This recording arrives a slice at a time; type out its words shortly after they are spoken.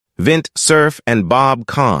Vint Cerf and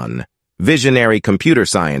Kahn, visionary computer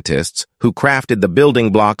scientists who crafted the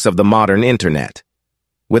building blocks of the modern Internet.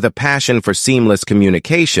 With a passion for seamless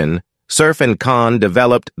communication, Cerf and Kahn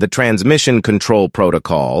developed the Transmission Control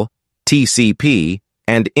Protocol, TCP,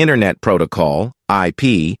 and Internet Protocol,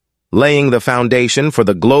 IP, laying the foundation for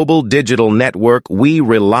the global digital network we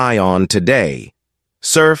rely on today.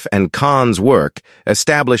 Cerf and Kahn's work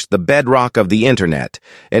established the bedrock of the Internet,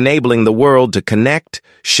 enabling the world to connect,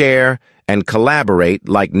 share, and collaborate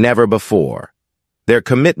like never before. Their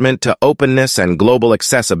commitment to openness and global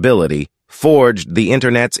accessibility forged the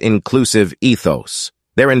Internet's inclusive ethos.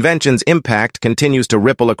 Their invention's impact continues to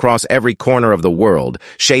ripple across every corner of the world,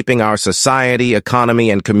 shaping our society, economy,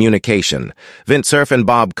 and communication. Vint Cerf and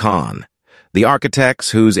Kahn, the architects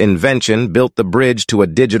whose invention built the bridge to a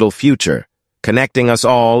digital future, connecting us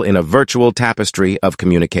all in a virtual tapestry of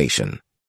communication.